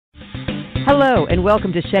Hello, and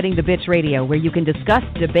welcome to Shedding the Bitch Radio, where you can discuss,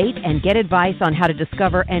 debate, and get advice on how to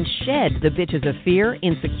discover and shed the bitches of fear,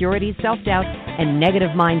 insecurity, self-doubt, and negative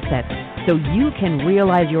mindsets so you can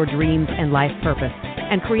realize your dreams and life purpose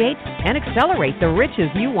and create and accelerate the riches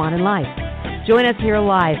you want in life. Join us here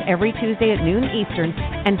live every Tuesday at noon Eastern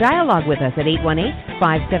and dialogue with us at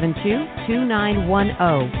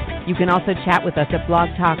 818-572-2910. You can also chat with us at Blog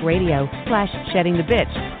Talk Radio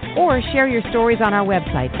 /SheddingTheBitch or share your stories on our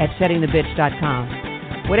website at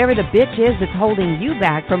sheddingthebitch.com. Whatever the bitch is that's holding you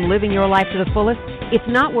back from living your life to the fullest, it's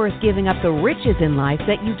not worth giving up the riches in life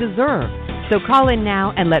that you deserve. So call in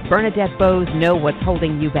now and let Bernadette Bowes know what's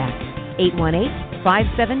holding you back.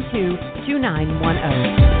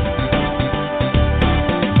 818-572-2910.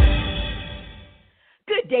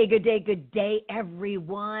 Good day,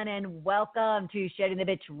 everyone, and welcome to Shedding the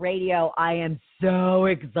Bitch Radio. I am so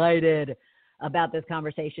excited about this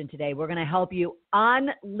conversation today. We're going to help you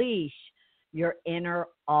unleash your inner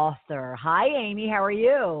author. Hi, Amy. How are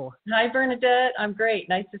you? Hi, Bernadette. I'm great.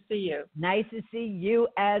 Nice to see you. Nice to see you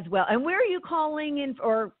as well. And where are you calling in?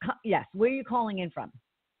 Where are you calling in from?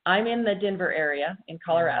 I'm in the Denver area in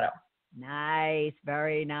Colorado. Nice.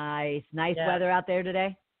 Very nice. Nice weather out there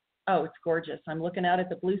today? Oh, it's gorgeous. I'm looking out at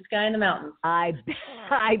the blue sky and the mountains. I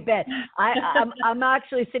bet. I'm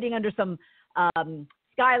actually sitting under some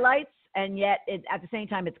skylights, and yet at the same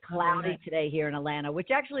time it's cloudy today here in Atlanta,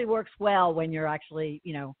 which actually works well when you're actually,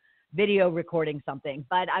 video recording something.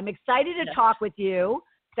 But I'm excited to talk with you.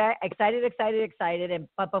 Excited.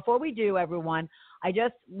 But before we do, everyone, I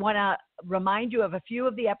just want to remind you of a few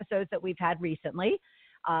of the episodes that we've had recently.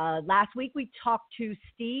 Last week we talked to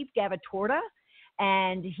Steve Gavatorta,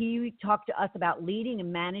 and he talked to us about leading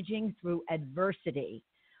and managing through adversity,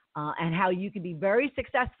 and how you can be very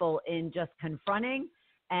successful in just confronting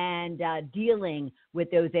and dealing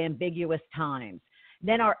with those ambiguous times.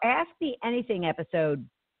 Then our Ask Me Anything episode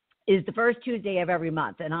is the first Tuesday of every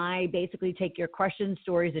month, and I basically take your questions,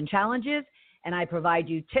 stories, and challenges, and I provide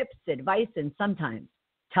you tips, advice, and sometimes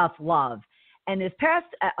tough love. And this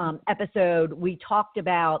past episode, we talked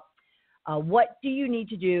about what do you need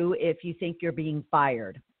to do if you think you're being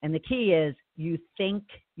fired? And the key is you think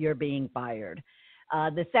you're being fired.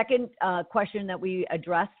 The second question that we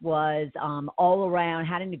addressed was all around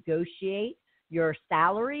how to negotiate your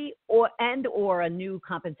salary or a new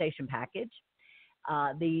compensation package.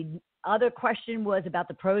 The other question was about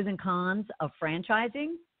the pros and cons of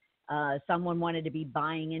franchising. Someone wanted to be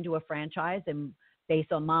buying into a franchise, and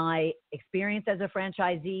based on my experience as a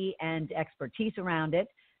franchisee and expertise around it,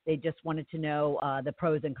 they just wanted to know the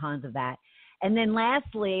pros and cons of that. And then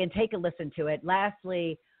lastly, and take a listen to it,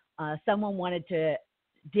 someone wanted to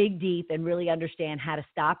dig deep and really understand how to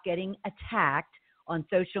stop getting attacked on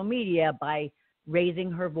social media by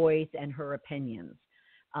raising her voice and her opinions.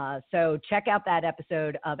 So check out that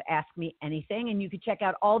episode of Ask Me Anything, and you can check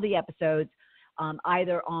out all the episodes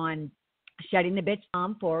either on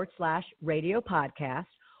sheddingthebitch.com/radio podcast,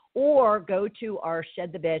 or go to our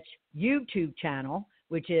Shed the Bitch YouTube channel,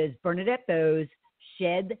 which is Bernadette Bowes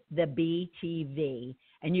Shed the BTV.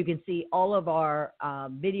 And you can see all of our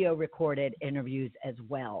video recorded interviews as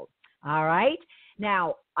well. All right.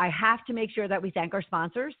 Now, I have to make sure that we thank our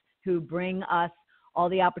sponsors who bring us all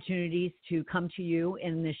the opportunities to come to you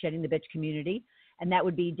in the Shedding the Bitch community. And that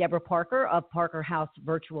would be Deborah Parker of Parker House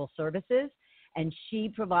Virtual Services. And she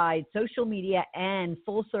provides social media and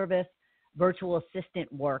full service virtual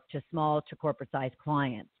assistant work to small to corporate size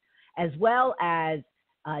clients, as well as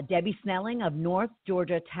Debbie Snelling of North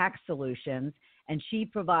Georgia Tax Solutions, and she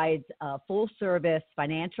provides full-service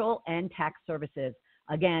financial and tax services,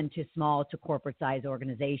 again, to small to corporate-size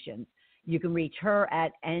organizations. You can reach her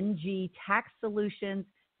at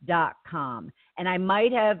ngtaxsolutions.com. And I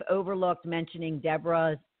might have overlooked mentioning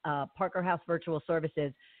Deborah's Parker House Virtual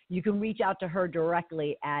Services. You can reach out to her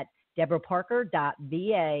directly at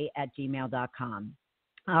deborahparker.va@gmail.com.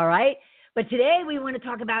 All right? But today we want to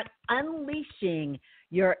talk about unleashing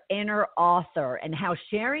your inner author and how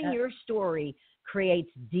sharing your story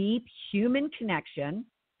creates deep human connection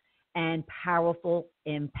and powerful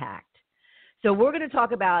impact. So we're going to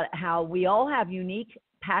talk about how we all have unique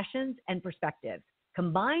passions and perspectives.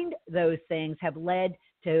 Combined, those things have led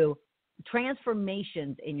to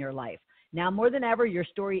transformations in your life. Now, more than ever, your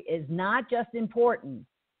story is not just important,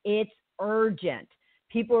 it's urgent.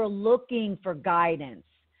 People are looking for guidance.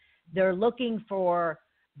 They're looking for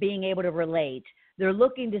being able to relate. They're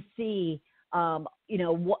looking to see,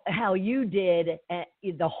 how you did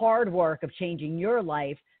the hard work of changing your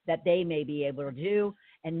life that they may be able to do.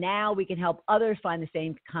 And now we can help others find the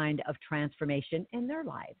same kind of transformation in their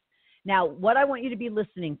lives. Now, what I want you to be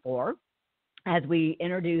listening for as we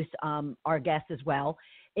introduce our guests as well,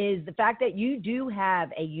 is the fact that you do have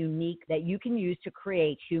a unique that you can use to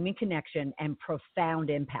create human connection and profound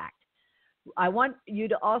impact. I want you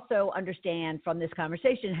to also understand from this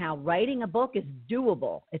conversation how writing a book is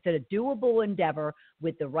doable. It's a doable endeavor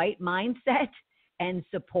with the right mindset and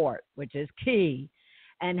support, which is key,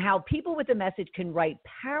 and how people with a message can write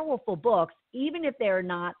powerful books even if they're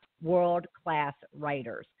not world-class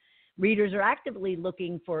writers. Readers are actively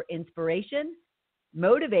looking for inspiration,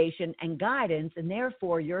 motivation, and guidance, and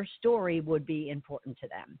therefore your story would be important to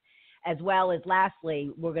them. As well as lastly,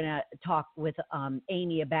 we're going to talk with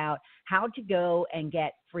Amy about how to go and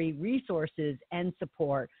get free resources and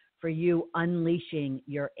support for you unleashing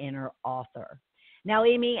your inner author. Now,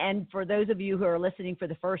 Amy, and for those of you who are listening for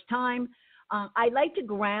the first time, I'd like to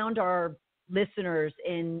ground our listeners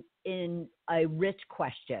in a rich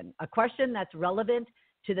question, a question that's relevant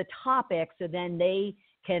to the topic, so then they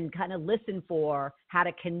can kind of listen for how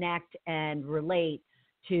to connect and relate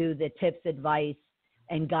to the tips, advice,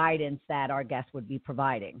 and guidance that our guests would be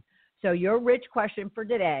providing. So your rich question for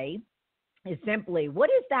today is simply, what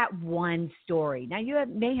is that one story? Now, you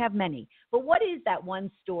may have many, but what is that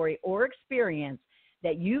one story or experience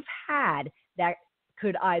that you've had that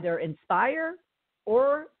could either inspire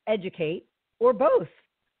or educate or both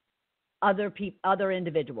other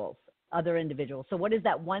individuals? So what is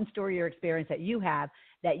that one story or experience that you have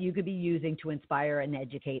that you could be using to inspire and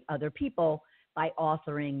educate other people by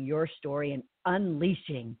authoring your story and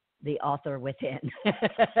unleashing the author within?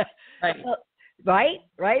 Right.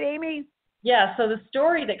 Right, Amy? Yeah, so the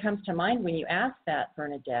story that comes to mind when you ask that,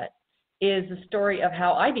 Bernadette, is the story of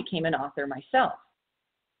how I became an author myself.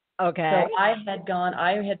 Okay. So I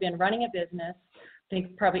had been running a business. I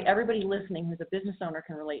think probably everybody listening who's a business owner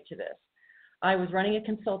can relate to this. I was running a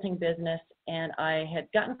consulting business, and I had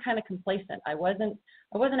gotten kind of complacent. I wasn't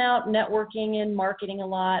out networking and marketing a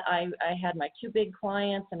lot. I had my 2 big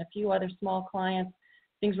clients and a few other small clients.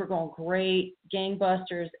 Things were going great,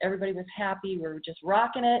 gangbusters. Everybody was happy. We were just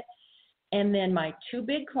rocking it. And then my 2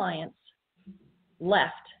 big clients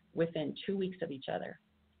left within 2 weeks of each other.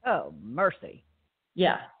 Oh, mercy.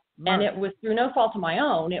 Yeah. Mercy. And it was through no fault of my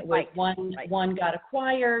own. It was one got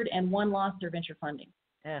acquired and one lost their venture funding.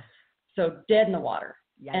 Ugh. So dead in the water.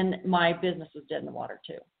 Yikes. And my business was dead in the water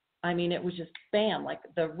too. I mean, it was just bam, like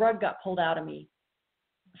the rug got pulled out of me,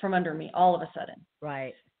 from under me all of a sudden.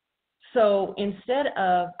 Right. So instead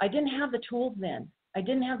of, I didn't have the tools then. I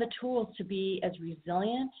didn't have the tools to be as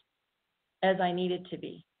resilient as I needed to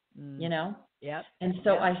be, you know? Yep. And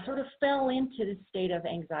so I sort of fell into this state of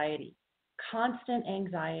anxiety, constant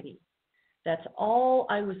anxiety. That's all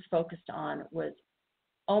I was focused on was,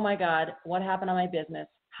 oh my God, what happened to my business?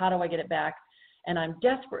 How do I get it back? And I'm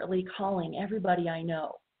desperately calling everybody I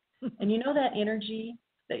know. And you know that energy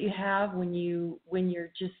that you have when you're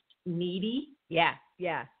just needy? Yeah.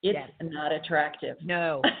 It's not attractive.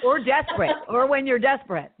 No. Or desperate. Or when you're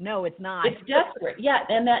desperate. No, it's not. It's desperate. Yeah.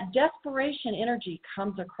 And that desperation energy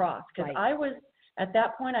comes across. Because I was, at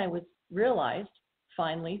that point, I was realized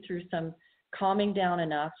finally through some calming down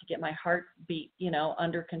enough to get my heartbeat,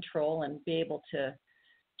 under control and be able to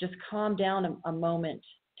just calm down a moment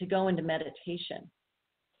to go into meditation.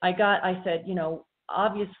 I said,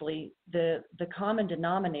 obviously the common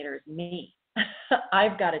denominator is me.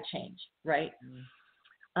 I've got to change, right?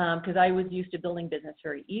 Because I was used to building business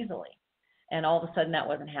very easily, and all of a sudden that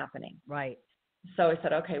wasn't happening. Right. So I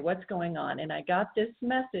said, okay, what's going on? And I got this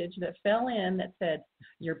message that fell in that said,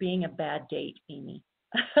 you're being a bad date, Amy.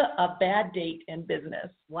 A bad date in business.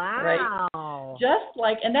 Wow. Right? Just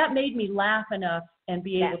like, and that made me laugh enough and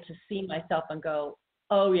be able to see myself and go,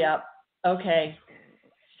 oh yeah, okay,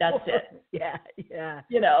 that's it. Yeah.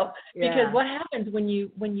 Because what happens when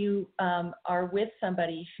you are with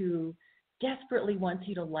somebody who desperately wants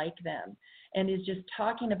you to like them and is just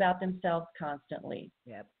talking about themselves constantly?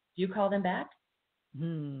 Yep. Do you call them back?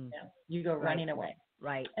 No. You go running away.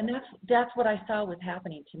 Right. And that's what I saw was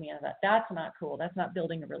happening to me. I thought, that's not cool. That's not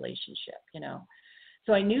building a relationship,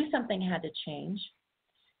 So I knew something had to change.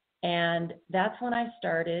 And that's when I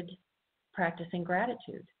started practicing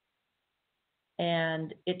gratitude.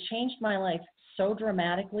 And it changed my life so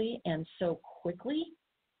dramatically and so quickly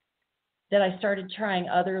that I started trying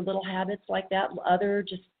other little habits like that, other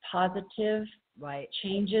just positive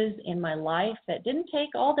changes in my life that didn't take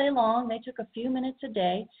all day long. They took a few minutes a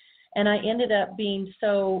day. And I ended up being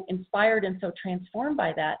so inspired and so transformed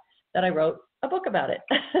by that I wrote a book about it.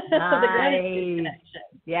 Nice. The Gratitude Connection.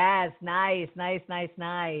 Yes, nice.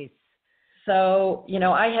 So,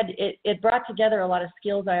 I had, it brought together a lot of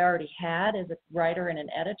skills I already had as a writer and an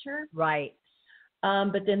editor. Right.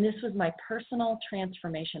 But then this was my personal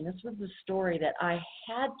transformation. This was the story that I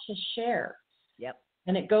had to share. Yep.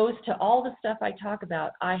 And it goes to all the stuff I talk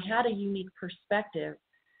about. I had a unique perspective.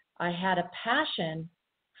 I had a passion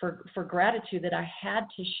for gratitude that I had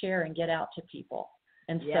to share and get out to people.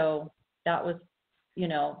 And so that was,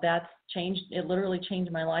 that's changed. It literally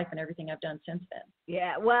changed my life and everything I've done since then.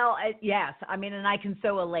 Yeah. Well, yes. I mean, and I can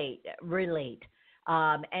so relate.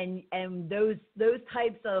 And those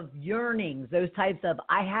types of yearnings, those types of,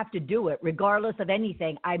 I have to do it regardless of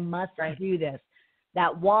anything. I must do this.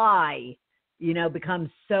 That why, becomes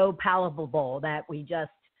so palatable that we just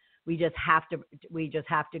have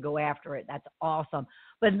to go after it. That's awesome.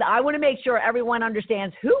 But I want to make sure everyone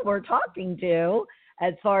understands who we're talking to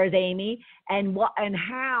as far as Amy and what and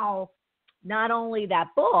how not only that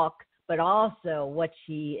book, but also what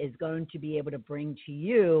she is going to be able to bring to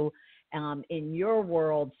you in your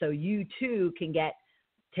world, so you too can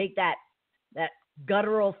take that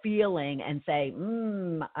guttural feeling and say,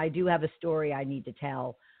 I do have a story I need to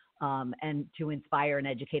tell, and to inspire and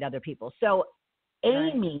educate other people. So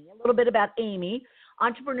Amy, a little bit about Amy.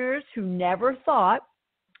 Entrepreneurs who never thought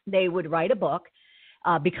they would write a book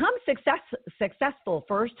become successful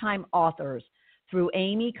first-time authors through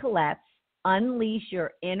Amy Collette's Unleash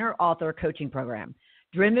Your Inner Author coaching program,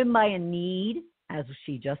 driven by a need, as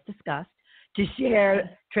she just discussed, to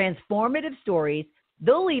share transformative stories.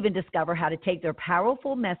 They'll even discover how to take their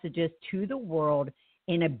powerful messages to the world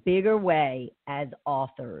in a bigger way as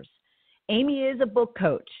authors. Amy is a book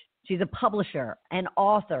coach. She's a publisher and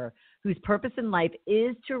author whose purpose in life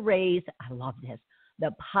is to raise, I love this,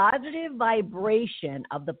 the positive vibration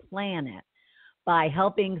of the planet by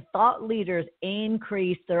helping thought leaders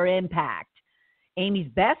increase their impact. Amy's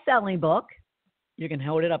best-selling book, you can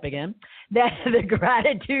hold it up again, The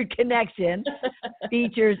Gratitude Connection,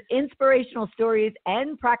 features inspirational stories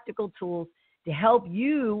and practical tools to help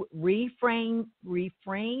you retrain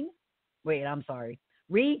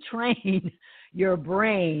your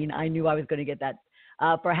brain. I knew I was going to get that,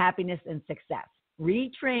 for happiness and success.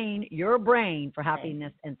 Retrain your brain for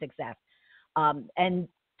happiness and success. And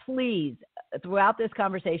please, throughout this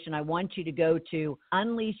conversation, I want you to go to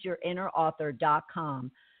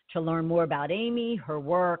unleashyourinnerauthor.com to learn more about Amy, her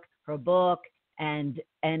work, her book, and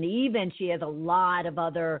even she has a lot of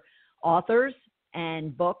other authors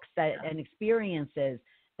and books and experiences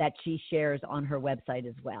that she shares on her website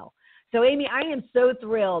as well. So Amy, I am so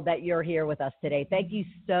thrilled that you're here with us today. Thank you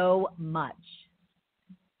so much.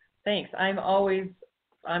 Thanks. I'm always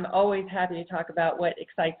happy to talk about what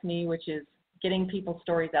excites me, which is getting people's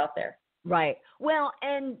stories out there. Right. Well,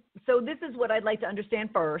 and so this is what I'd like to understand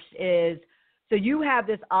first is, so you have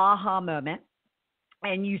this aha moment,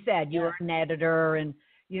 and you said you were an editor, and,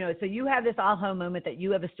 so you have this aha moment that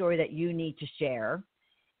you have a story that you need to share,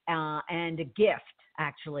 and a gift,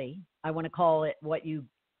 actually. I want to call it what you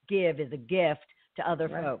give is a gift to other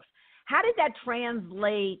folks. How did that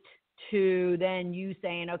translate to then you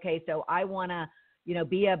saying, okay, so I want to,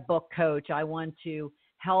 be a book coach. I want to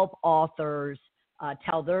help authors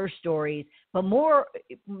tell their stories, but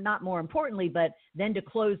not more importantly, but then to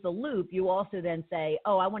close the loop, you also then say,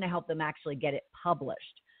 oh, I want to help them actually get it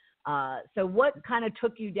published. So what kind of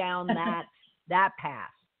took you down that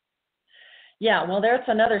path? Yeah, well, there's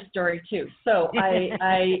another story too. So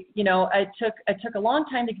I took a long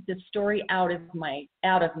time to get this story out of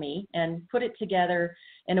me and put it together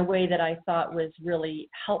in a way that I thought was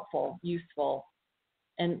really helpful, useful,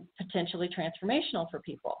 and potentially transformational for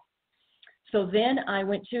people. So then I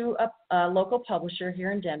went to a local publisher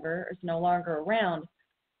here in Denver. It's no longer around,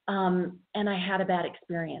 and I had a bad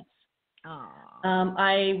experience.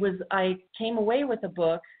 I came away with a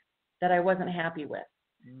book that I wasn't happy with.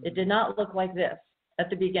 It did not look like this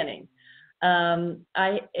at the beginning.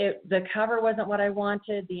 The cover wasn't what I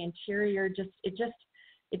wanted. The interior it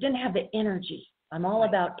didn't have the energy. I'm all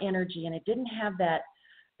about energy, and it didn't have that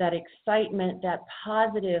excitement, that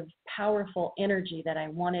positive, powerful energy that I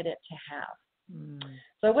wanted it to have.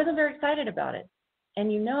 So I wasn't very excited about it. And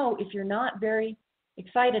if you're not very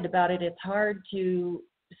excited about it, it's hard to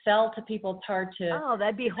sell to people. It's hard to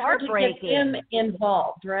that'd be heartbreaking. To get them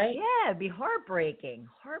involved, right? Yeah, it'd be heartbreaking.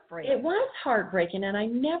 It was heartbreaking, and I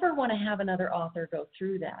never want to have another author go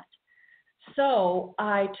through that. So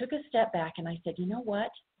I took a step back and I said, you know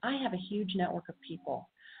what? I have a huge network of people.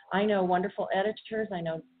 I know wonderful editors. I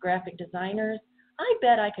know graphic designers. I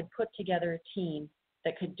bet I could put together a team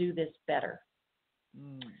that could do this better.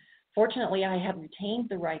 Fortunately, I had retained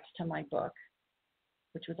the rights to my book,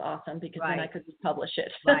 which was awesome because then I could publish it.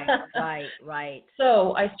 Right.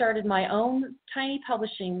 So I started my own tiny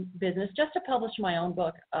publishing business just to publish my own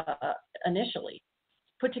book initially.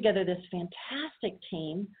 put together this fantastic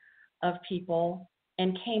team of people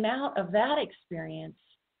and came out of that experience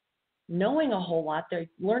knowing a whole lot. The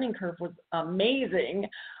learning curve was amazing,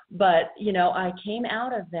 but, you know, I came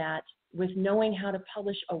out of that with knowing how to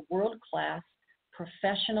publish a world-class,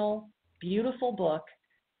 professional, beautiful book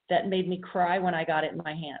that made me cry when I got it in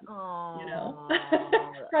my hands. Aww. You know,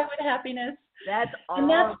 cry with happiness. That's awesome.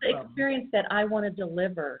 And that's the experience that I want to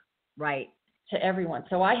deliver to everyone.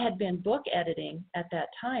 So I had been book editing at that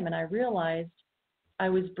time, and I realized I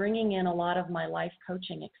was bringing in a lot of my life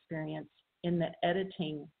coaching experience in the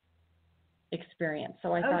editing experience.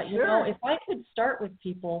 So I thought, you know, if I could start with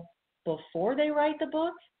people before they write the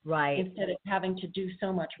book, instead of having to do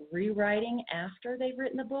so much rewriting after they've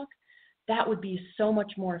written the book, that would be so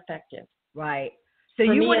much more effective. Right. So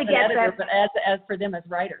you want to get that, but as for them as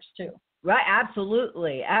writers too. Right.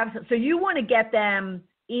 Absolutely. So you want to get them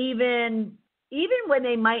even when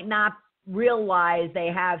they might not realize they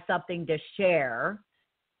have something to share.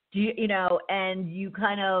 Do you know, and you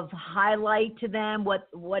kind of highlight to them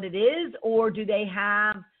what it is, or do they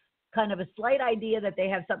have kind of a slight idea that they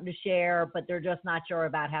have something to share, but they're just not sure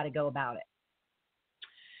about how to go about it?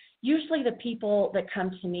 Usually the people that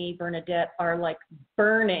come to me, Bernadette, are like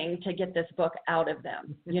burning to get this book out of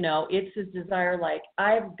them. You know, it's this desire, like,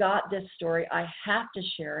 I've got this story, I have to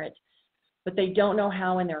share it, but they don't know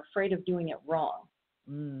how, and they're afraid of doing it wrong,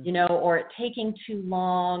 you know, or it taking too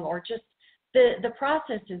long, or just the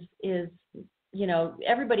process is, you know,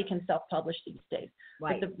 everybody can self-publish these days.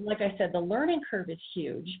 Right. But like I said, the learning curve is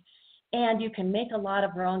huge, and you can make a lot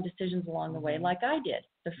of wrong decisions along the way, like I did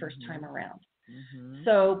the first time around.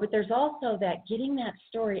 So, but there's also that getting that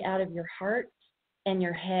story out of your heart and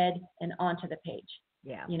your head and onto the page.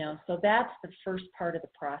 Yeah. You know, so that's the first part of the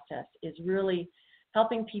process, is really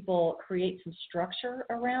helping people create some structure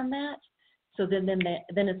around that. So then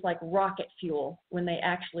it's like rocket fuel when they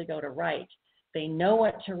actually go to write. They know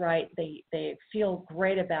what to write. They feel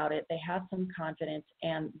great about it. They have some confidence,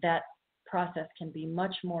 and that process can be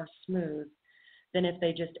much more smooth than if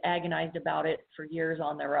they just agonized about it for years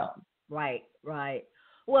on their own. Right.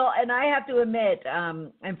 Well, and I have to admit,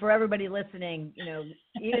 and for everybody listening, you know,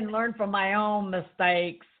 even learn from my own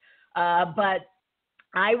mistakes, but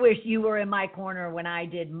I wish you were in my corner when I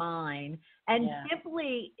did mine. And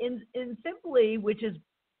simply, which is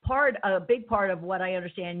a big part of what I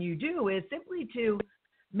understand you do, is simply to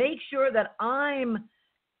make sure that I'm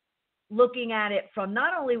looking at it from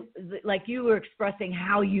not only, like you were expressing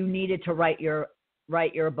how you needed to write your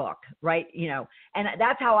book, right? You know, and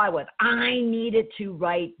that's how I was. I needed to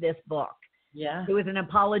write this book. Yeah. It was an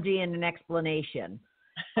apology and an explanation.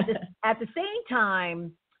 At the same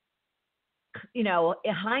time, you know,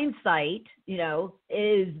 in hindsight, you know,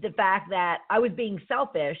 is the fact that I was being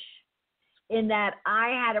selfish in that I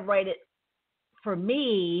had to write it for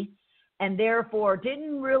me, and therefore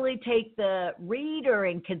didn't really take the reader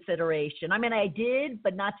in consideration. I mean, I did,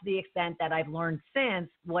 but not to the extent that I've learned since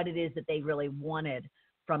what it is that they really wanted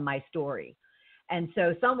from my story. And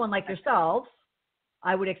so someone like yourself,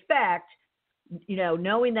 I would expect, you know,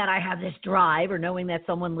 knowing that I have this drive, or knowing that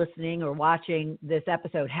someone listening or watching this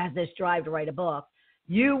episode has this drive to write a book,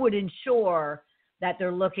 you would ensure that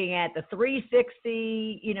they're looking at the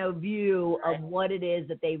 360, you know, view of what it is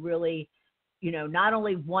that they really, you know, not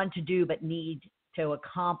only want to do, but need to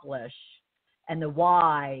accomplish, and the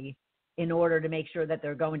why, in order to make sure that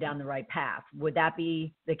they're going down the right path. Would that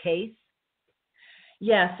be the case?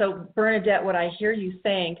 Yeah. So Bernadette, what I hear you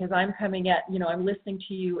saying, because I'm coming at, you know, I'm listening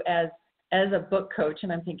to you as a book coach,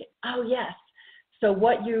 and I'm thinking, oh yes. So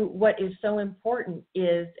what is so important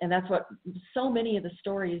is, and that's what so many of the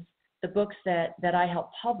stories, the books that I help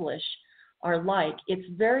publish are like, it's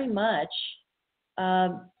very much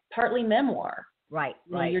partly memoir. Right.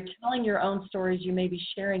 You know, you're telling your own stories. You may be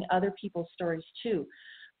sharing other people's stories too.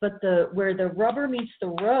 But where the rubber meets the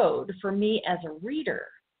road for me as a reader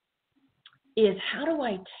is, how do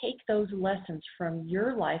I take those lessons from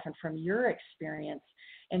your life and from your experience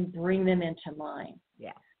and bring them into mine?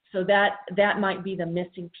 Yeah. So that might be the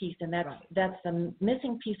missing piece, and that's the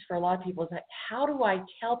missing piece for a lot of people, is that how do I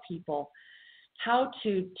tell people how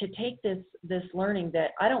to take this learning,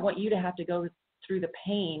 that I don't want you to have to go through the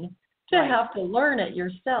pain to have to learn it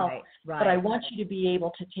yourself, but I want you to be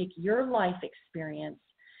able to take your life experience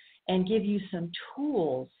and give you some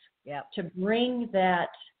tools to bring that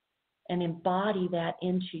and embody that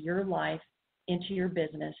into your life, into your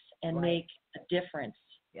business, and make a difference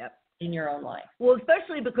in your own life. Well,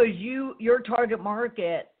 especially because your target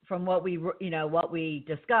market, from what we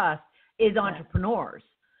discussed, is entrepreneurs.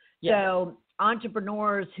 So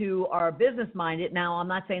entrepreneurs who are business minded. Now, I'm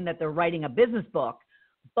not saying that they're writing a business book,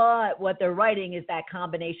 But what they're writing is that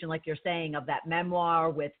combination, like you're saying, of that memoir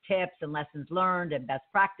with tips and lessons learned and best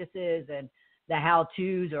practices and the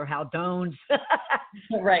how-tos or how-don'ts.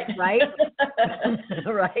 Right. Right?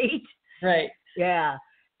 Right? Right. Yeah.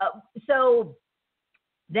 So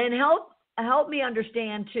then help me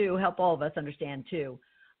understand too, help all of us understand too.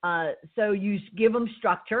 So you give them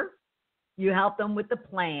structure, you help them with the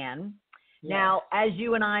plan. Yes. Now, as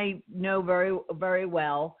you and I know very, very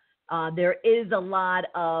well, there is a lot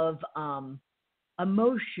of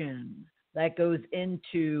emotion that goes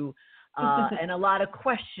into and a lot of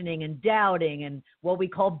questioning and doubting and what we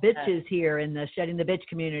call bitches here in the Shedding the Bitch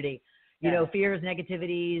community. You know, fears,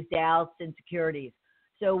 negativities, doubts, insecurities.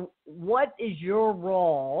 So what is your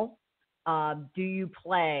role do you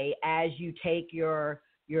play as you take your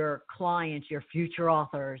clients, your future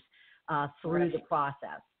authors through the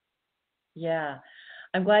process? Yeah.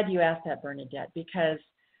 I'm glad you asked that, Bernadette, because,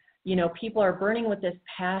 you know, people are burning with this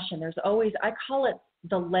passion. There's always, I call it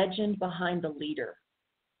the legend behind the leader.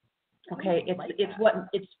 Okay.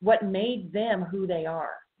 It's what made them who they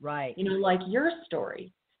are. Right. You know, like your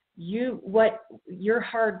story, what your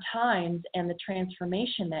hard times and the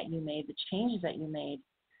transformation that you made, the changes that you made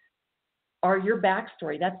are your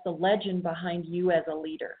backstory. That's the legend behind you as a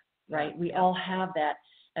leader, right? We all have that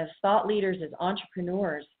as thought leaders, as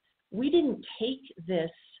entrepreneurs. We didn't take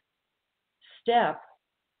this step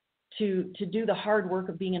to do the hard work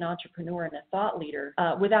of being an entrepreneur and a thought leader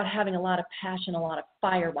without having a lot of passion, a lot of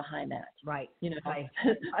fire behind that. Right. You know, right.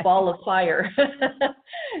 ball of fire.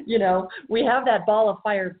 You know, we have that ball of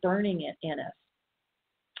fire burning it in us.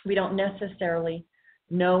 We don't necessarily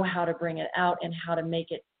know how to bring it out and how to make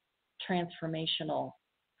it transformational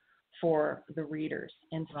for the readers.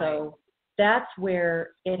 And so that's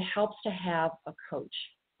where it helps to have a coach.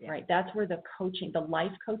 Right. That's where the coaching, the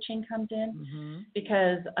life coaching comes in,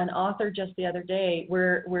 because an author just the other day,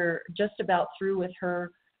 we're just about through with her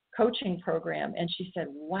coaching program. And she said,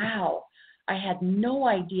 wow, I had no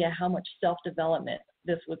idea how much self-development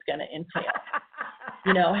this was going to entail,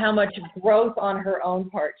 you know, how much growth on her own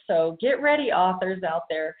part. So get ready, authors out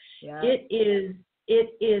there. Yeah. It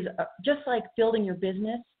is just like building your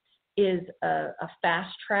business is a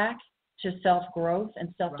fast track to self-growth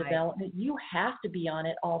and self-development. You have to be on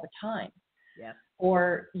it all the time. Yeah.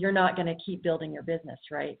 Or you're not going to keep building your business,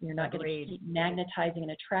 right? You're not going to keep magnetizing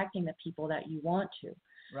and attracting the people that you want to.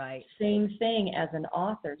 Right. Same thing as an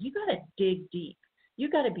author. You got to dig deep. You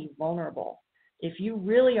got to be vulnerable. If you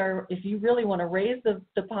really want to raise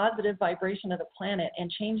the positive vibration of the planet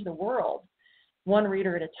and change the world one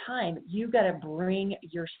reader at a time, you got to bring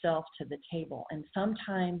yourself to the table. And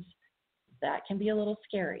sometimes that can be a little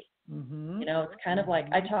scary. You know, it's kind of like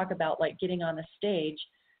I talk about, like getting on the stage,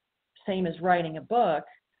 same as writing a book.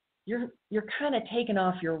 You're kind of taking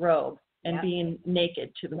off your robe and being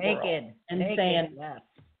naked to the world and saying,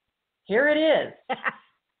 here it is.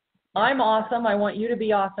 I'm awesome. I want you to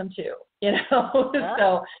be awesome too. You know,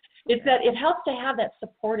 so it's that it helps to have that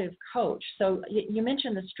supportive coach. So you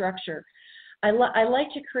mentioned the structure. I like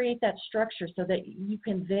to create that structure so that you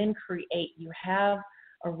can then create. You have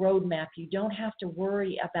a roadmap. You don't have to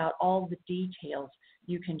worry about all the details.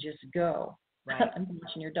 You can just go. Right. I'm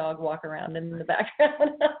watching your dog walk around in the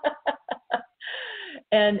background.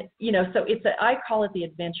 And, you know, so I call it the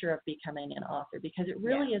adventure of becoming an author, because it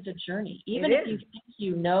really is a journey. Even if you think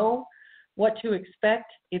you know what to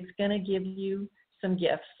expect, it's going to give you some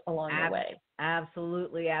gifts along the way.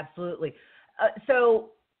 Absolutely. Absolutely.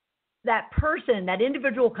 So that person, that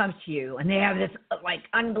individual comes to you and they have this like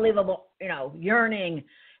unbelievable, you know, yearning,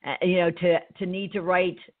 you know, to need to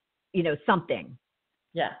write, you know, something.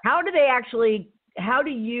 Yeah. How do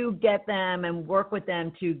you get them and work with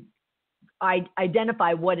them to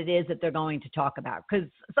identify what it is that they're going to talk about? Because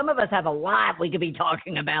some of us have a lot we could be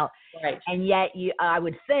talking about. Right. And yet I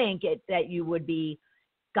would think that you would be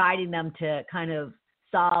guiding them to kind of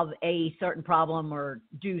solve a certain problem or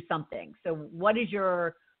do something. So what is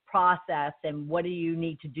your process, and what do you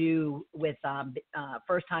need to do with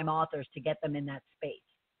first-time authors to get them in that space?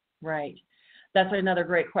 Right. That's another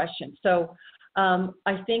great question. So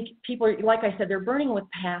I think people, like I said, they're burning with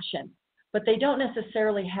passion, but they don't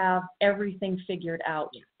necessarily have everything figured out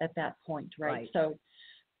at that point, right? So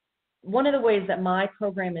one of the ways that my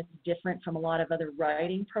program is different from a lot of other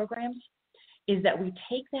writing programs is that we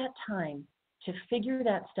take that time to figure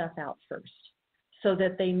that stuff out first, so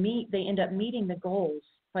that they end up meeting the goals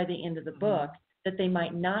by the end of the book that they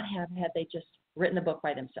might not have had they just written the book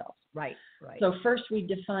by themselves. Right, right. So first we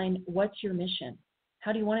define, what's your mission?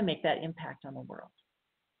 How do you want to make that impact on the world?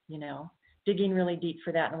 You know, digging really deep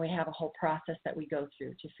for that, and we have a whole process that we go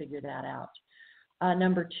through to figure that out.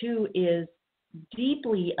 Number two is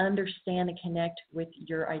deeply understand and connect with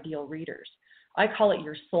your ideal readers. I call it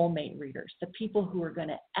your soulmate readers, the people who are going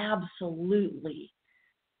to absolutely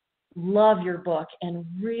love your book and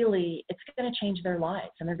really it's going to change their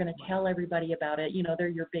lives and they're going to tell everybody about it. You know, they're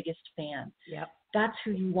your biggest fan. Yep. That's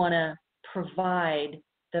who you want to provide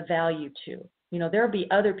the value to. You know, there'll be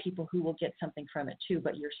other people who will get something from it too,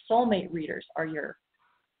 but your soulmate readers are your,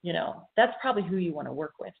 you know, that's probably who you want to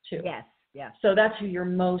work with too. Yes. Yes. So that's who you're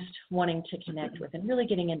most wanting to connect with and really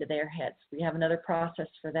getting into their heads. We have another process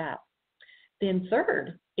for that. Then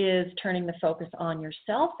third is turning the focus on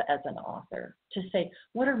yourself as an author to say,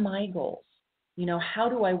 what are my goals? You know, how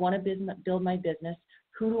do I want to build my business?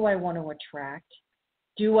 Who do I want to attract?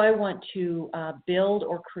 Do I want to build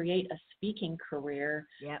or create a speaking career?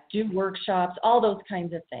 Yep. Do workshops, all those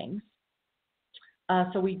kinds of things.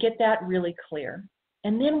 So we get that really clear.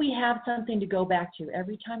 And then we have something to go back to.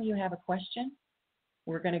 Every time you have a question,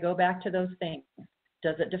 we're going to go back to those things.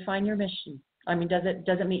 Does it define your mission? I mean, does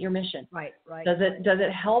it meet your mission? Right, right. Does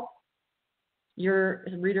it help your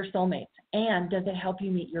reader soulmates? And does it help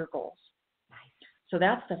you meet your goals? Nice. So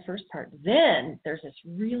that's the first part. Then there's this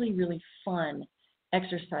really, really fun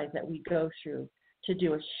exercise that we go through to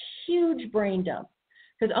do a huge brain dump.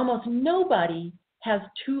 Because almost nobody has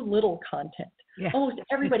too little content. Yeah. Almost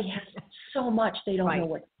everybody has so much they don't know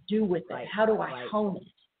what to do with it. Right. How do I hone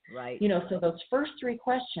it? Right. You know, so those first 3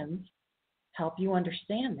 questions help you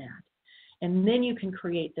understand that. And then you can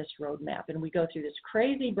create this roadmap. And we go through this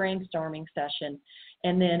crazy brainstorming session.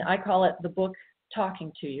 And then I call it the book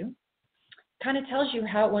talking to you. Kind of tells you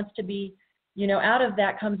how it wants to be. You know, out of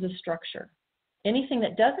that comes a structure. Anything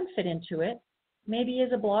that doesn't fit into it, maybe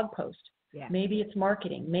is a blog post. Yeah. Maybe it's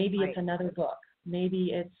marketing. Maybe it's another book.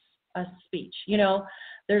 Maybe it's a speech. You know,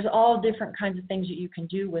 there's all different kinds of things that you can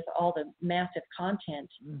do with all the massive content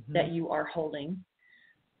that you are holding.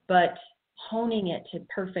 But honing it to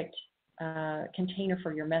perfect container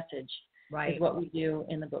for your message is what we do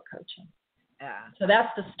in the book coaching. Yeah. So that's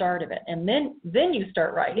the start of it. And then you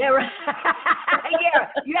start writing. Yeah, right. Yeah,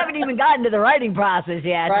 you haven't even gotten to the writing process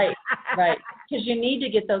yet. Right. Because you need to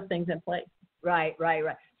get those things in place. Right.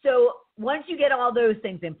 So once you get all those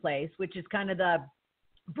things in place, which is kind of the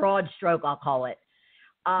broad stroke, I'll call it.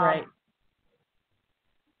 Right.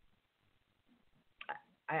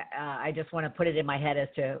 I just want to put it in my head as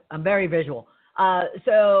to, I'm very visual.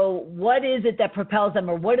 So what is it that propels them,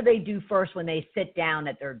 or what do they do first when they sit down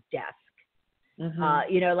at their desk?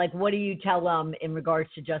 You know, like, what do you tell them in regards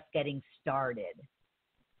to just getting started?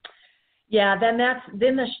 Yeah, then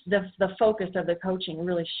the focus of the coaching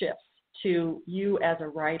really shifts to you as a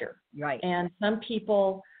writer. Right. And some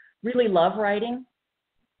people really love writing,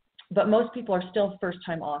 but most people are still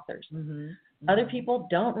first-time authors. Other people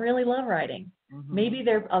don't really love writing. Maybe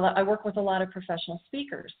I work with a lot of professional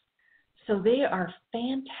speakers. So they are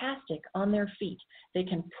fantastic on their feet. They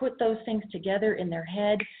can put those things together in their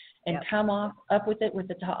head and come up with it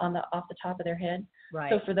off the top of their head.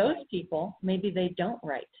 Right. So for those people, maybe they don't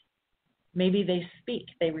write. Maybe they speak.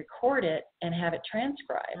 They record it and have it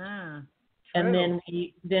transcribed. And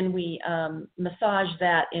then we massage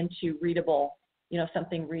that into readable, you know,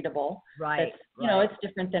 something readable. Right. You know, it's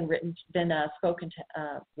different than spoken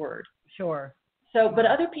word. Sure. So, but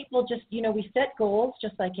other people just, you know, we set goals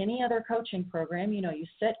just like any other coaching program. You know, you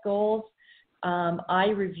set goals. I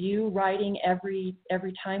review writing every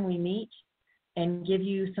time we meet and give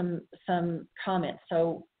you some comments.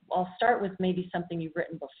 So I'll start with maybe something you've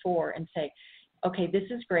written before and say, okay, this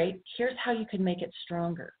is great. Here's how you could make it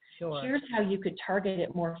stronger. Sure. Here's how you could target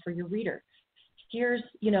it more for your reader. Here's,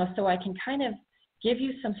 you know, so I can kind of give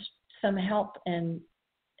you some help and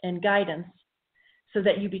guidance so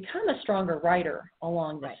that you become a stronger writer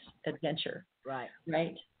along this adventure. Right.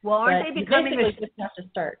 Well, aren't they becoming just have to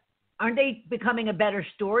start. Aren't they becoming a better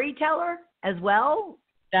storyteller as well?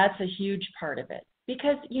 That's a huge part of it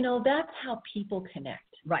because, you know, that's how people connect.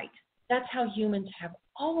 Right. That's how humans have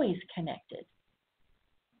always connected.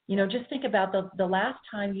 You know, just think about the last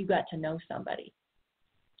time you got to know somebody,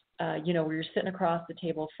 you know, where you're sitting across the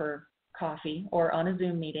table for coffee or on a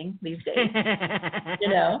Zoom meeting these days, you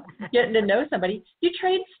know, getting to know somebody, you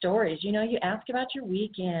trade stories, you know, you ask about your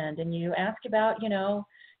weekend and you ask about, you know,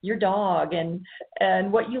 your dog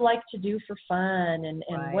and what you like to do for fun and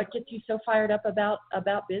what gets you so fired up about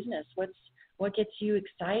business, what gets you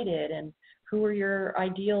excited and who are your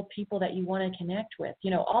ideal people that you want to connect with,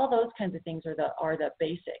 you know, all those kinds of things are the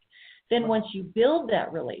basic. Then once you build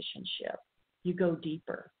that relationship, you go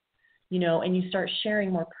deeper. You know, and you start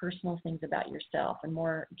sharing more personal things about yourself and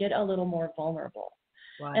get a little more vulnerable.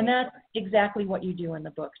 Right. And that's exactly what you do in the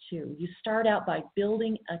book too. You start out by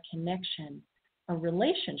building a connection, a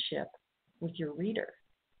relationship with your reader.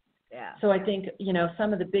 Yeah. So I think,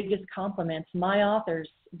 some of the biggest compliments my authors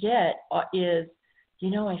get is,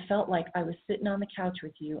 I felt like I was sitting on the couch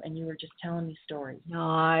with you and you were just telling me stories.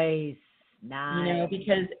 Nice.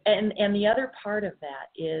 Because, and the other part of that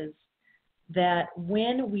is that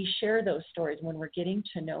when we share those stories, when we're getting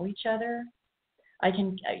to know each other,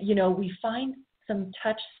 we find some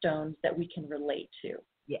touchstones that we can relate to.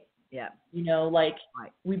 Yeah. Like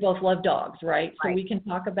right. we both love dogs, right? So Right. we can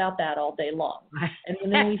talk about that all day long. Right.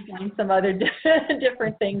 And then we find some other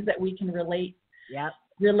different things that we can relate. Yep.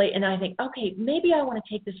 And I think, okay, maybe I want to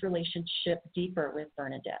take this relationship deeper with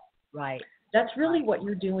Bernadette. Right. That's really what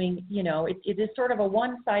you're doing. It is sort of a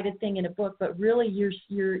one-sided thing in a book, but really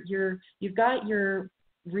you've got your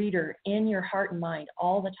reader in your heart and mind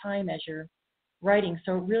all the time as you're writing.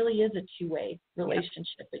 So it really is a two-way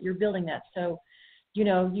relationship, but you're building that. So, you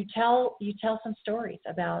tell some stories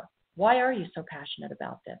about why are you so passionate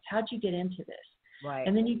about this? How'd you get into this? Right.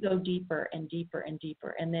 And then you go deeper and deeper and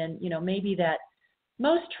deeper. And then, maybe that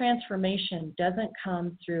most transformation doesn't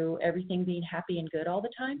come through everything being happy and good all the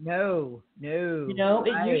time. No.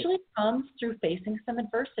 It usually comes through facing some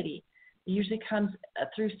adversity. It usually comes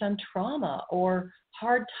through some trauma or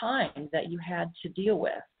hard times that you had to deal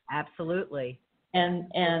with. Absolutely. And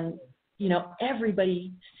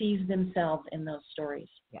everybody sees themselves in those stories.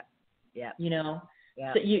 Yeah.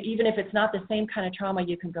 So even if it's not the same kind of trauma,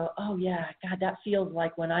 you can go, oh yeah, God, that feels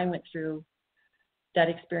like when I went through that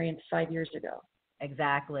experience 5 years ago.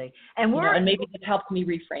 Exactly. And and maybe it helps me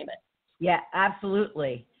reframe it. Yeah,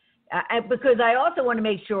 absolutely. Because I also want to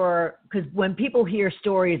make sure, because when people hear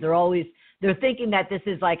stories, they're thinking that this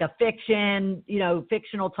is like a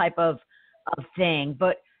fictional type of thing.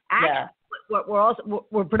 But actually,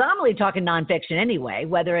 we're predominantly talking nonfiction anyway,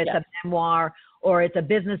 whether it's a memoir or it's a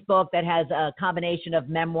business book that has a combination of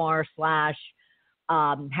memoir /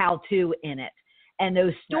 how-to in it. And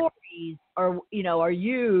those stories are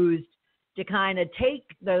used to kind of take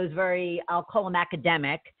those very, I'll call them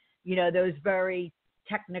academic, those very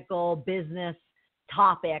technical business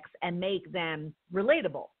topics and make them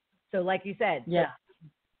relatable. So like you said,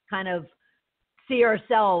 kind of see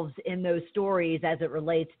ourselves in those stories as it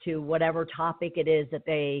relates to whatever topic it is that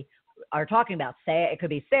they are talking about. Say it could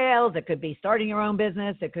be sales, it could be starting your own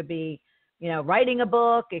business, it could be, writing a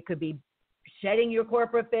book, it could be shedding your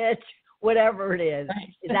corporate bitch, whatever it is. Right.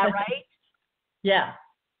 Is that right? Yeah.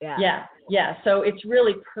 So it's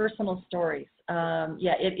really personal stories.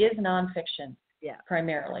 It is nonfiction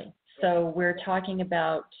primarily. So we're talking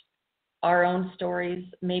about our own stories.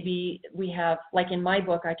 Maybe we have, like in my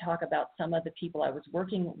book, I talk about some of the people I was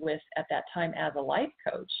working with at that time as a life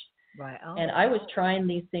coach. Right. Oh. And I was trying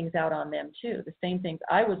these things out on them too. The same things.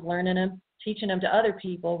 I was learning them, teaching them to other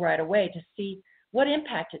people right away to see what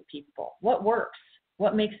impacted people, what works,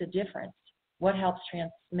 what makes a difference, what helps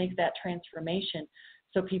make that transformation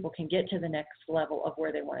so people can get to the next level of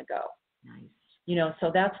where they want to go. Nice.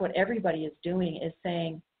 So that's what everybody is doing, is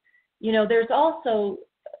saying, there's also,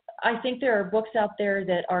 I think there are books out there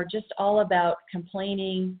that are just all about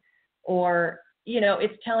complaining or,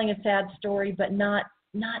 it's telling a sad story, but not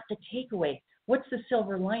the takeaway. What's the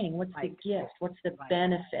silver lining? What's the gift? What's the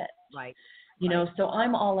benefit? Right. So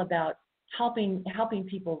I'm all about helping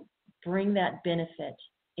people bring that benefit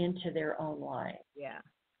into their own lives. Yeah.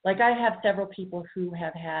 Like I have several people who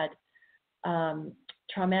have had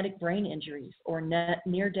traumatic brain injuries or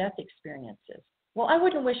near-death experiences. Well, I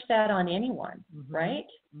wouldn't wish that on anyone, right?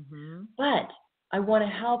 Mm-hmm. But I want to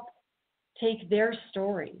help take their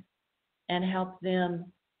stories and help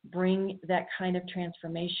them bring that kind of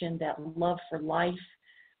transformation, that love for life,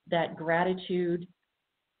 that gratitude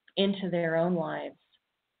into their own lives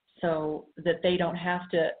so that they don't have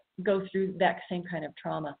to go through that same kind of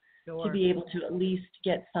trauma. Sure. To be able to at least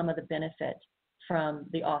get some of the benefit from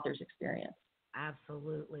the author's experience.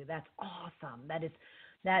 Absolutely. That's awesome. That is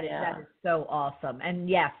so awesome. And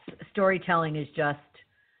yes, storytelling is just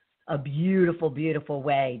a beautiful, beautiful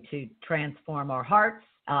way to transform our hearts,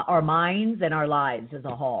 our minds, and our lives as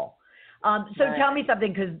a whole. So tell me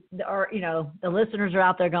something, because the listeners are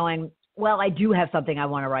out there going, well, I do have something I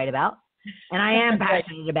want to write about, and I am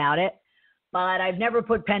passionate about it. But I've never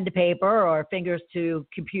put pen to paper or fingers to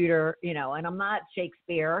computer, and I'm not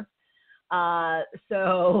Shakespeare.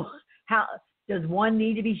 So how does one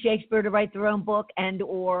need to be Shakespeare to write their own book, and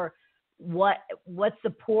or what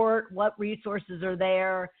support, what resources are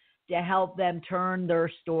there to help them turn their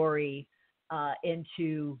story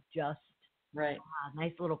into just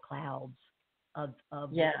nice little clouds of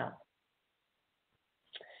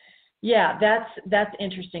Yeah, that's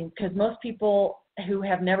interesting, because most people who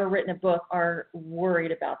have never written a book are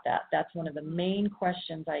worried about that. That's one of the main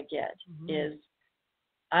questions I get is,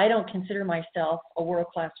 I don't consider myself a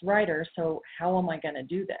world-class writer, so how am I going to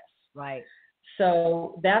do this? Right.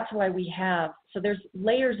 So that's why there's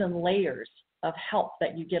layers and layers of help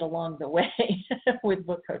that you get along the way with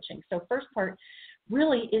book coaching. So first part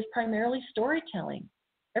really is primarily storytelling.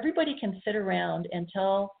 Everybody can sit around and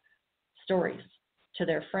tell stories to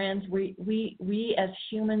their friends. We as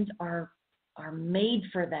humans are made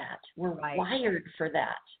for that. We're wired for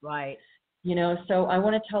that. Right. You know, so I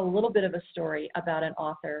want to tell a little bit of a story about an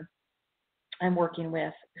author I'm working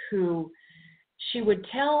with who she would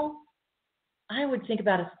tell, I would think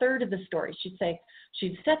about a third of the story. She'd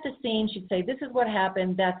set the scene. She'd say, this is what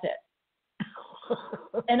happened. That's it.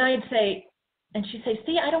 And she'd say,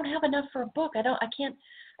 see, I don't have enough for a book.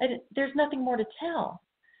 There's nothing more to tell.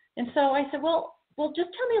 And so I said, well, just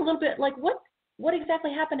tell me a little bit, like what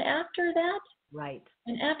exactly happened after that? Right.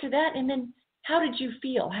 And after that, and then how did you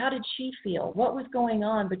feel? How did she feel? What was going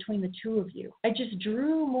on between the two of you? I just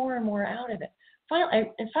drew more and more out of it.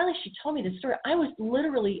 Finally, she told me the story. I was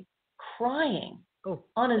literally crying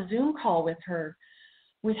on a Zoom call with her,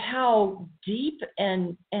 with how deep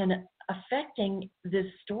and affecting this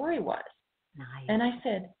story was. Nice. And I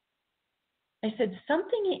said,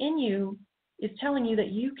 something in you is telling you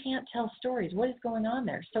that you can't tell stories. What is going on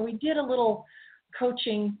there? So we did a little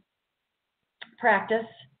coaching practice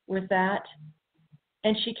with that,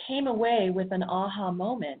 and she came away with an aha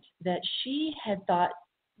moment that she had thought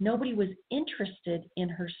nobody was interested in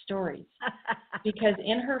her stories because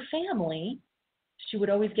in her family she would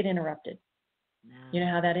always get interrupted. No. You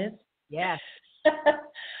know how that is? Yes.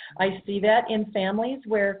 I see that in families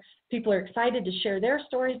where people are excited to share their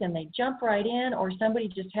stories and they jump right in, or somebody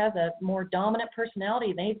just has a more dominant personality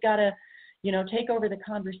and they've got to, take over the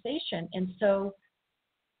conversation, and so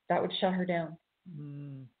that would shut her down.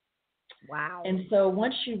 Wow. And so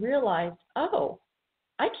once she realized,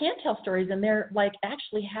 I can't tell stories and they're like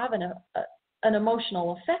actually having an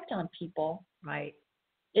emotional effect on people. Right.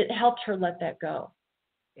 It helped her let that go.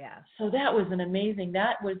 Yeah. So that was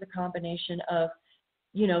that was the combination of,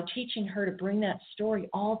 teaching her to bring that story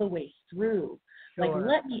all the way through. Sure. Like,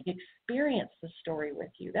 let me experience the story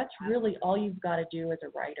with you. That's really all you've got to do as a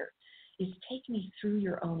writer, is take me through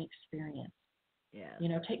your own experience.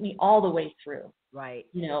 Yeah. Take me all the way through. Right.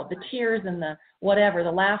 The tears and the whatever,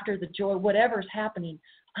 the laughter, the joy, whatever's happening,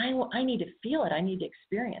 I need to feel it. I need to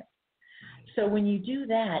experience. Right. So when you do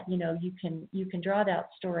that, you can draw that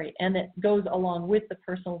story, and it goes along with the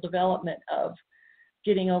personal development of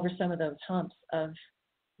getting over some of those humps of,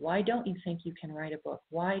 why don't you think you can write a book?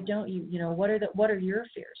 Why don't you, what are your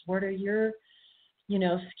fears? What are your,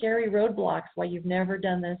 scary roadblocks why you've never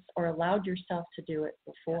done this or allowed yourself to do it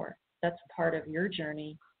before? That's part of your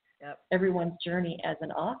journey. Yep. Everyone's journey as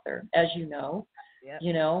an author, as you know. Yep.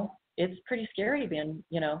 It's pretty scary being,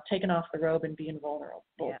 taken off the robe and being vulnerable.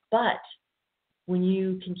 Yep. But when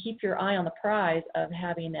you can keep your eye on the prize of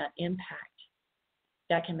having that impact,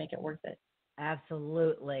 that can make it worth it.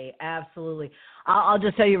 Absolutely. Absolutely. I'll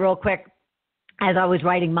just tell you real quick, as I was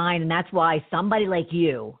writing mine, and that's why somebody like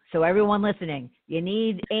you, so everyone listening, you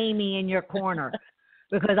need Amy in your corner,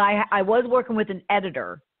 because I was working with an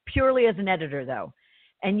editor, purely as an editor though.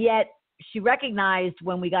 And yet she recognized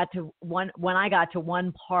when I got to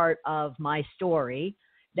one part of my story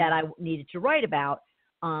that I needed to write about,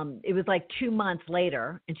 it was like 2 months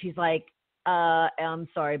later, and she's like, I'm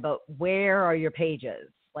sorry, but where are your pages?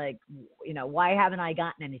 Like, why haven't I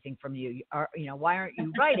gotten anything from you? Why aren't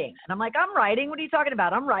you writing? And I'm like, I'm writing. What are you talking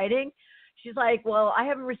about? I'm writing. She's like, well, I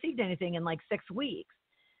haven't received anything in like 6 weeks.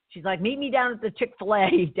 She's like, meet me down at the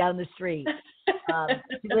Chick-fil-A down the street.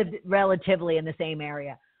 She lived relatively in the same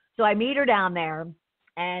area. So I meet her down there,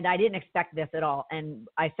 and I didn't expect this at all. And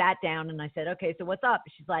I sat down and I said, okay, so what's up?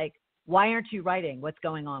 She's like, why aren't you writing? What's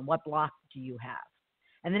going on? What block do you have?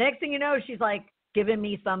 And the next thing you know, she's like giving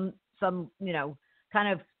me some kind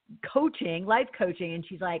of coaching, life coaching. And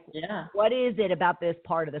she's like, yeah, what is it about this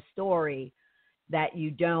part of the story that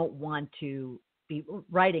you don't want to be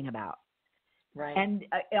writing about? Right. And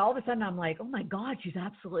all of a sudden I'm like, oh my God, she's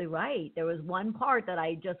absolutely right. There was one part that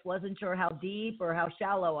I just wasn't sure how deep or how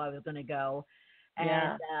shallow I was going to go.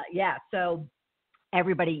 And so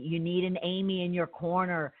everybody, you need an Amy in your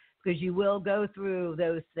corner, because you will go through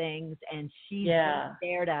those things, and she's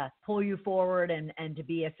there to pull you forward and to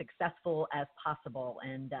be as successful as possible.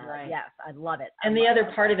 And yes, I love it. And the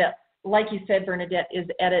other part of it, like you said, Bernadette, is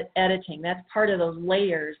editing. That's part of those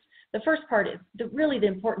layers. The first part is really the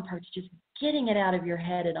important part is just getting it out of your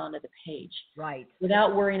head and onto the page. Right.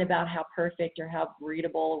 Without worrying about how perfect or how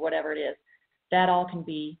readable or whatever it is. That all can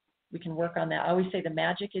be we can work on that. I always say the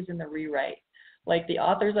magic is in the rewrite. Like the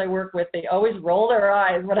authors I work with, they always roll their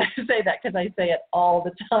eyes when I say that, because I say it all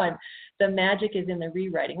the time. The magic is in the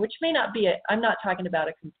rewriting, which may not be I'm not talking about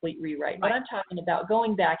a complete rewrite, but I'm talking about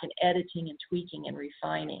going back and editing and tweaking and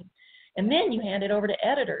refining. And then you hand it over to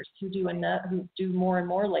editors who do more and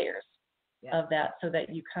more layers of that, so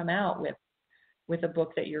that you come out with a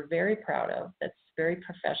book that you're very proud of, that's very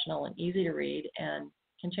professional and easy to read and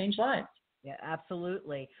can change lives. Yeah,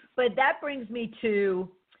 absolutely. But that brings me to,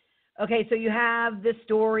 okay, so you have this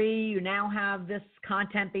story, you now have this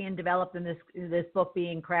content being developed and this book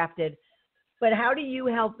being crafted, but how do you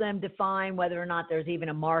help them define whether or not there's even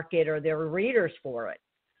a market or there are readers for it?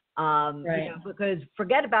 Because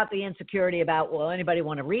forget about the insecurity about, will anybody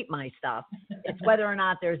want to read my stuff? It's whether or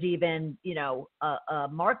not there's even, a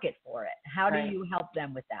market for it. How do you help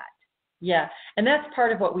them with that? Yeah, and that's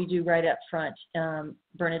part of what we do right up front,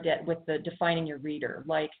 Bernadette, with the defining your reader.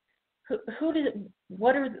 Like,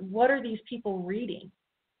 what are these people reading?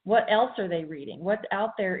 What else are they reading? What's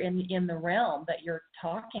out there in the realm that you're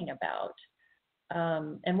talking about?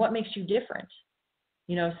 And what makes you different?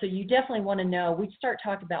 So you definitely want to know. We start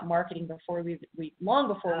talking about marketing long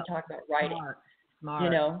before we talk about writing.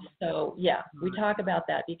 Smart. So yeah, we talk about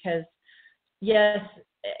that because yes,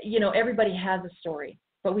 everybody has a story,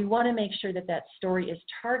 but we want to make sure that story is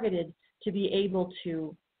targeted to be able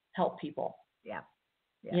to help people. Yeah.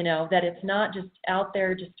 That it's not just out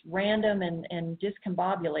there, just random and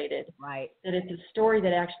discombobulated. Right. That it's a story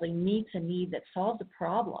that actually meets a need, that solves a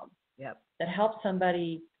problem. Yep. That helps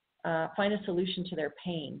somebody find a solution to their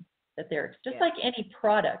pain. That they're just like any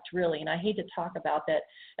product, really. And I hate to talk about that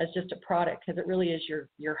as just a product, because it really is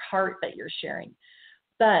your heart that you're sharing.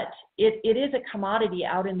 But it is a commodity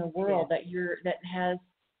out in the world that has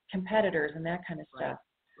competitors and that kind of stuff.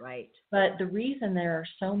 Right. But the reason there are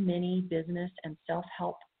so many business and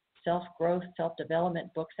self-help, self-growth,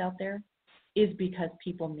 self-development books out there is because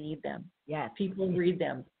people need them. Yes. People read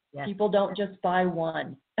them. Yes. People don't just buy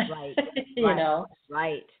one. Right.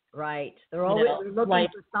 Right. They're always looking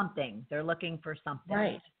for something. They're looking for something.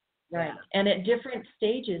 Right. Yeah. And at different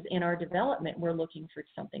stages in our development, we're looking for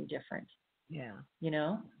something different. Yeah.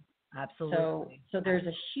 Absolutely. So there's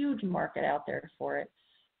a huge market out there for it.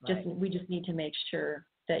 We just need to make sure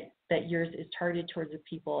that yours is targeted towards the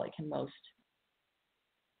people it can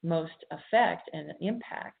most affect and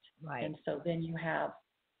impact. Right. And so then you have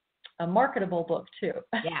a marketable book too.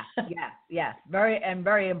 Yes.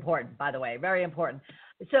 Very important, by the way, very important.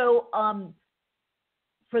 So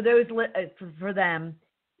for them,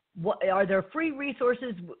 what are there free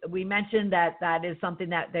resources? We mentioned that is something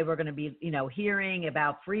that they were going to be, hearing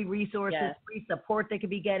about, free resources, free support they could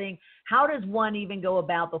be getting. How does one even go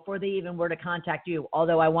about before they even were to contact you?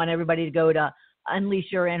 Although I want everybody to go to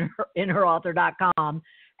unleashyourinnerauthor.com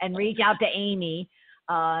and reach out to Amy,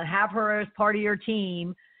 have her as part of your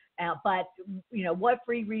team. But what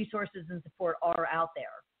free resources and support are out there?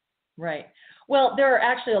 Right. Well,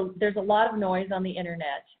 there's a lot of noise on the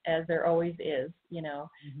internet, as there always is,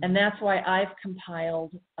 and that's why I've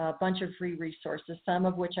compiled a bunch of free resources, some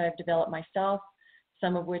of which I've developed myself,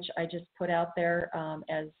 some of which I just put out there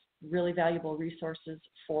as really valuable resources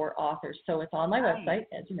for authors. So it's on my website,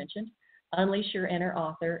 as you mentioned, Unleash Your Inner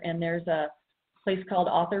Author, and there's a place called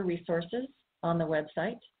Author Resources on the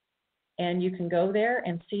website, and you can go there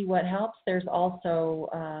and see what helps. There's also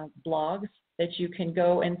blogs that you can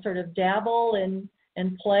go and sort of dabble and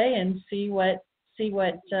play and see what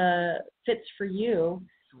fits for you.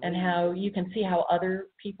 Sweet. And how you can see how other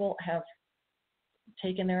people have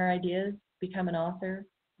taken their ideas, become an author.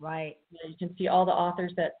 Right. You can see all the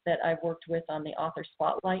authors that I've worked with on the author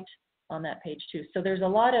spotlight on that page too. So there's a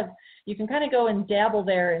lot of, you can kind of go and dabble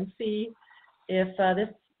there and see if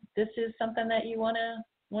this is something that you want to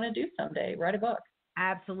do someday, write a book.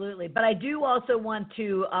 Absolutely. But I do also want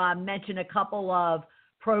to mention a couple of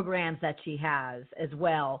programs that she has as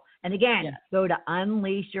well. And again, go to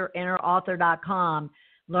unleashyourinnerauthor.com,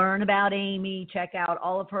 learn about Amy, check out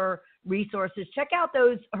all of her resources, check out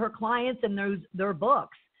her clients and their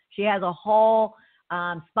books. She has a whole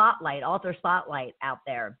author spotlight out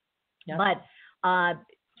there. Yep. But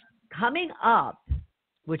coming up,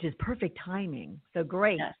 which is perfect timing, so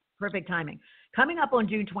great, perfect timing. Coming up on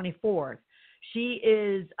June 24th, she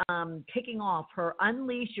is kicking off her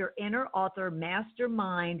Unleash Your Inner Author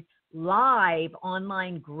Mastermind live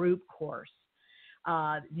online group course.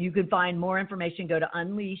 You can find more information, go to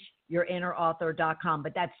unleashyourinnerauthor.com,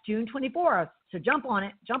 but that's June 24th. So jump on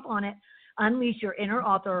it. Unleash Your Inner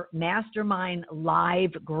Author Mastermind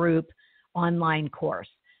live group online course.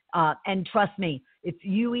 And trust me, if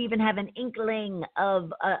you even have an inkling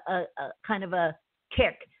of a kind of a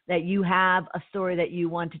kick that you have a story that you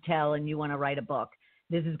want to tell and you want to write a book,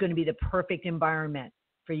 this is going to be the perfect environment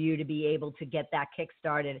for you to be able to get that kick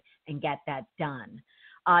started and get that done.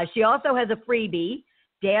 She also has a freebie,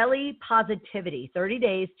 Daily Positivity, 30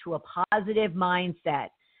 Days to a Positive Mindset.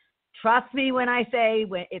 Trust me when I say,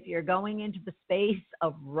 if you're going into the space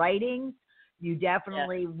of writing, you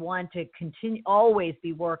definitely want to always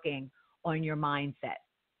be working on your mindset.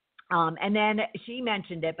 And then she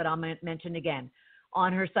mentioned it, but I'll mention again.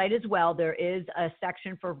 On her site as well, there is a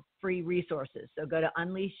section for free resources. So go to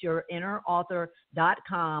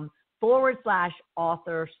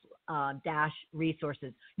unleashyourinnerauthor.com/author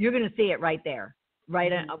 -resources. You're going to see it right there,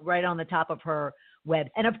 right on the top of her web.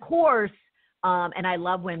 And of course, and I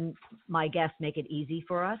love when my guests make it easy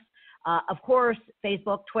for us. Of course,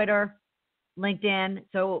 Facebook, Twitter, LinkedIn.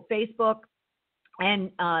 So Facebook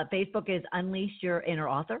is Unleash Your Inner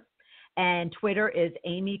Author, and Twitter is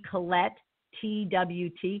Amy Collette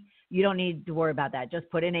TWT. You don't need to worry about that. Just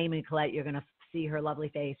put in Amy Collette. You're going to see her lovely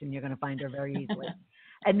face, and you're going to find her very easily.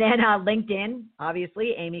 And then LinkedIn,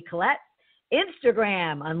 obviously, Amy Collette.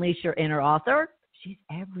 Instagram, Unleash Your Inner Author. She's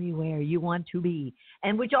everywhere you want to be.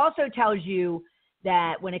 And which also tells you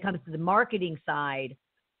that when it comes to the marketing side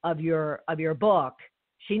of your book,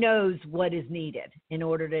 she knows what is needed in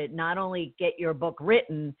order to not only get your book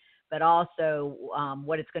written, but also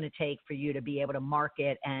what it's going to take for you to be able to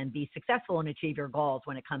market and be successful and achieve your goals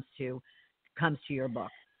when it comes to your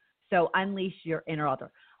book. So Unleash Your Inner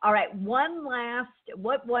Author. All right, one last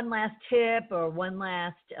tip or one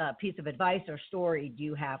last piece of advice or story do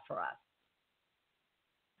you have for us?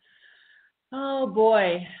 Oh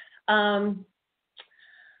boy, I'm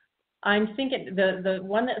thinking the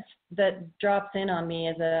one that drops in on me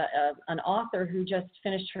is an author who just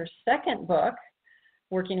finished her second book,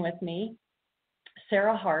 working with me,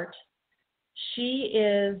 Sarah Hart. She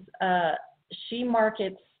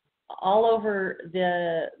markets all over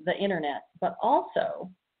the internet, but also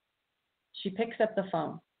she picks up the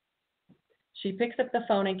phone. She picks up the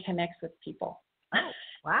phone and connects with people. Oh,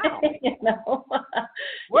 wow. You know?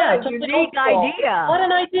 What a unique idea. What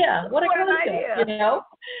an idea. What a concept, you know?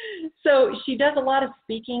 So she does a lot of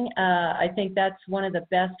speaking. I think that's one of the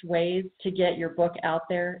best ways to get your book out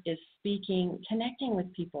there is speaking, connecting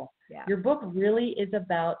with people. Yeah. Your book really is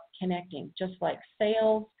about connecting, just like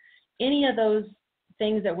sales, any of those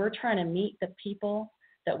things that we're trying to meet the people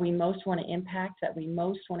that we most want to impact, that we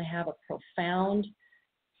most want to have a profound,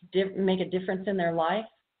 make a difference in their life.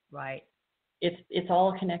 Right. It's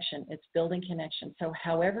all a connection. It's building connection. So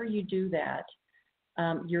however you do that,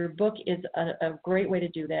 your book is a great way to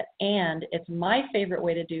do that. And it's my favorite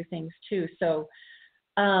way to do things too. So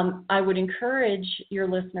I would encourage your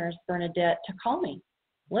listeners, Bernadette, to call me.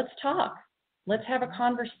 Let's talk. Let's have a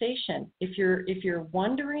conversation. If you're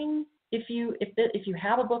wondering if you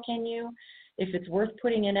have a book in you, if it's worth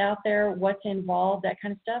putting it out there, what's involved, that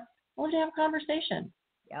kind of stuff, we'll have a conversation.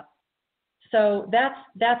 Yep. So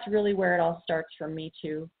that's really where it all starts for me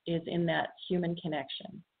too, is in that human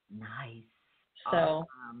connection. Nice. So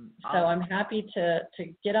Awesome. So I'm happy to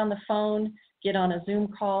get on the phone, get on a Zoom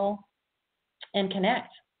call, and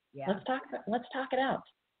connect. Yeah. Let's talk it out.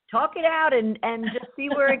 Talk it out and just see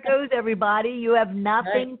where it goes, everybody. You have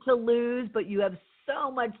nothing to lose, but you have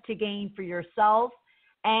so much to gain for yourself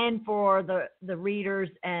and for the readers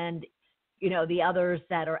and, you know, the others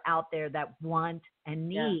that are out there that want and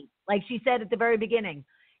need. Yeah. Like she said at the very beginning,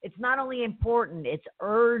 it's not only important, it's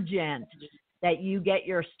urgent that you get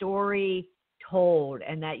your story told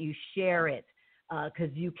and that you share it,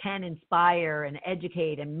 because you can inspire and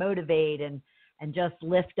educate and motivate and just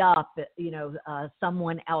lift up, you know,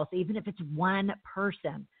 someone else, even if it's one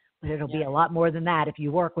person, but it'll be a lot more than that if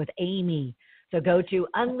you work with Amy. So go to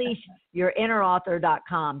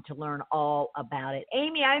unleashyourinnerauthor.com to learn all about it.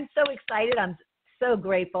 Amy, I'm so excited. I'm so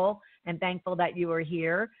grateful and thankful that you are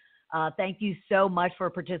here. Thank you so much for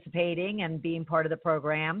participating and being part of the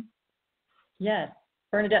program. Yes.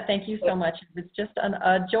 Bernadette, thank you so much. It was just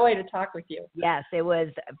a joy to talk with you. Yes, it was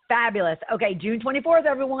fabulous. Okay, June 24th,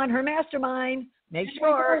 everyone, her mastermind. Make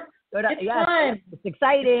sure. Time. It's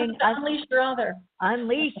exciting. Unleash your author.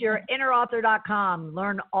 Unleashyourinnerauthor.com.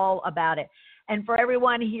 Learn all about it. And for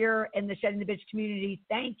everyone here in the Shedding the Bitch community,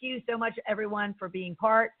 thank you so much, everyone, for being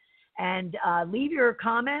part. And leave your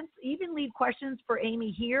comments, even leave questions for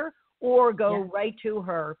Amy here, or go right to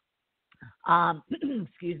her.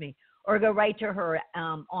 Excuse me. Or go right to her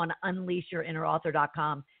on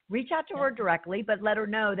unleashyourinnerauthor.com. Reach out to her directly, but let her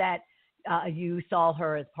know that you saw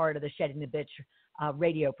her as part of the Shedding the Bitch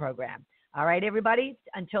radio program. All right, everybody.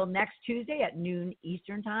 Until next Tuesday at noon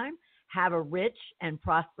Eastern time, have a rich and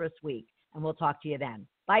prosperous week, and we'll talk to you then.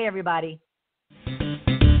 Bye, everybody.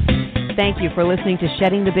 Thank you for listening to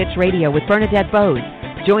Shedding the Bitch Radio with Bernadette Bose.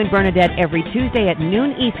 Join Bernadette every Tuesday at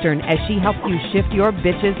noon Eastern as she helps you shift your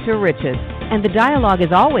bitches to riches. And the dialogue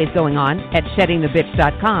is always going on at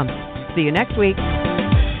sheddingthebitch.com. See you next week.